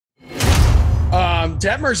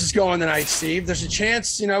Detmers is going tonight, Steve. There's a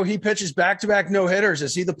chance, he pitches back-to-back no-hitters.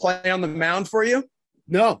 Is he the play on the mound for you?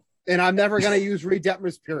 No, and I'm never going to use Reed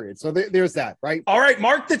Detmers, period. So there's that, right? All right,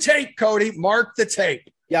 mark the tape, Cody. Mark the tape.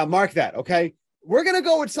 Yeah, mark that, okay? We're going to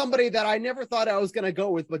go with somebody that I never thought I was going to go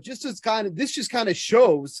with, but this just kind of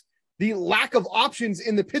shows the lack of options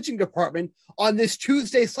in the pitching department on this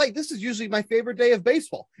Tuesday slate. This is usually my favorite day of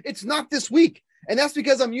baseball. It's not this week, and that's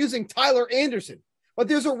because I'm using Tyler Anderson. But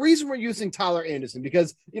there's a reason we're using Tyler Anderson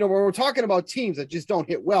because, when we're talking about teams that just don't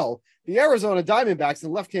hit well, the Arizona Diamondbacks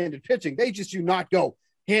and left-handed pitching, they just do not go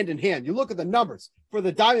hand in hand. You look at the numbers for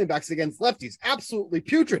the Diamondbacks against lefties, absolutely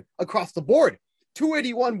putrid across the board.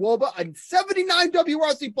 281 WOBA and 79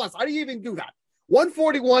 WRC plus. How do you even do that?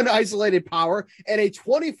 141 isolated power and a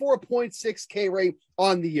 24.6 K rate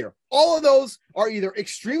on the year. All of those are either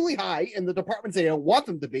extremely high in the departments they don't want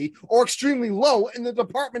them to be or extremely low in the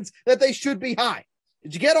departments that they should be high.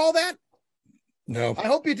 Did you get all that? No. I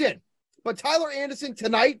hope you did. But Tyler Anderson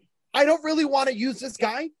tonight, I don't really want to use this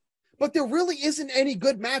guy, but there really isn't any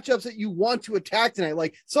good matchups that you want to attack tonight.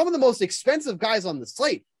 Like some of the most expensive guys on the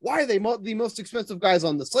slate. Why are they the most expensive guys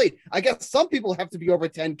on the slate? I guess some people have to be over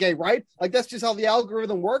 10K, right? Like that's just how the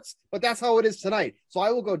algorithm works, but that's how it is tonight. So I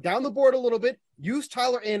will go down the board a little bit, use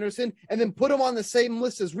Tyler Anderson, and then put him on the same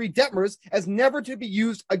list as Reed Detmers as never to be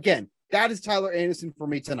used again. That is Tyler Anderson for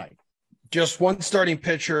me tonight. Just one starting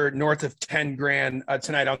pitcher north of 10 grand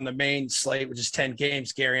tonight on the main slate, which is 10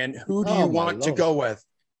 games, Garion. Who do you want to go with?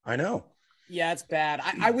 I know. Yeah, it's bad.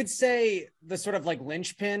 I would say the sort of like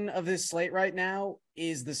linchpin of this slate right now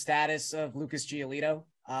is the status of Lucas Giolito.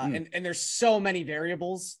 And there's so many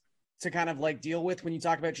variables to kind of like deal with when you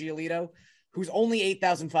talk about Giolito, who's only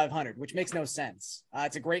 8,500, which makes no sense.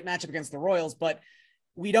 It's a great matchup against the Royals, but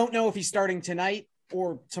we don't know if he's starting tonight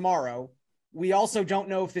or tomorrow. We also don't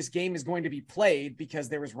know if this game is going to be played because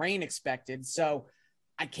there was rain expected. So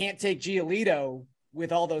I can't take Giolito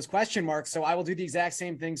with all those question marks. So I will do the exact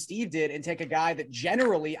same thing Steve did and take a guy that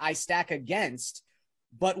generally I stack against,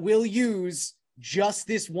 but will use just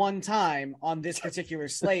this one time on this particular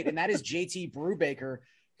slate. And that is JT Brubaker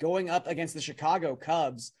going up against the Chicago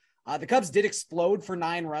Cubs. The Cubs did explode for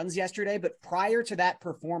 9 runs yesterday, but prior to that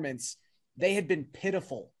performance, they had been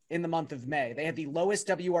pitiful in the month of May. They had the lowest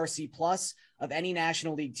WRC plus of any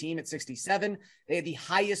National League team at 67. They had the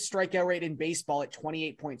highest strikeout rate in baseball at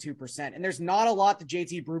 28.2%. And there's not a lot that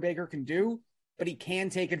JT Brubaker can do, but he can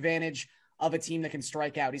take advantage of a team that can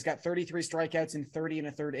strike out. He's got 33 strikeouts in 30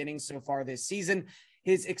 1/3 innings so far this season.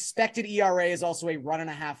 His expected ERA is also a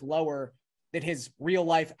 1.5 lower than his real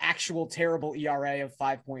life actual terrible ERA of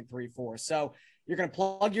 5.34. So you're going to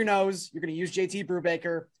plug your nose. You're going to use JT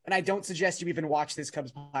Brubaker. And I don't suggest you even watch this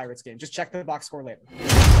Cubs Pirates game. Just check the box score later.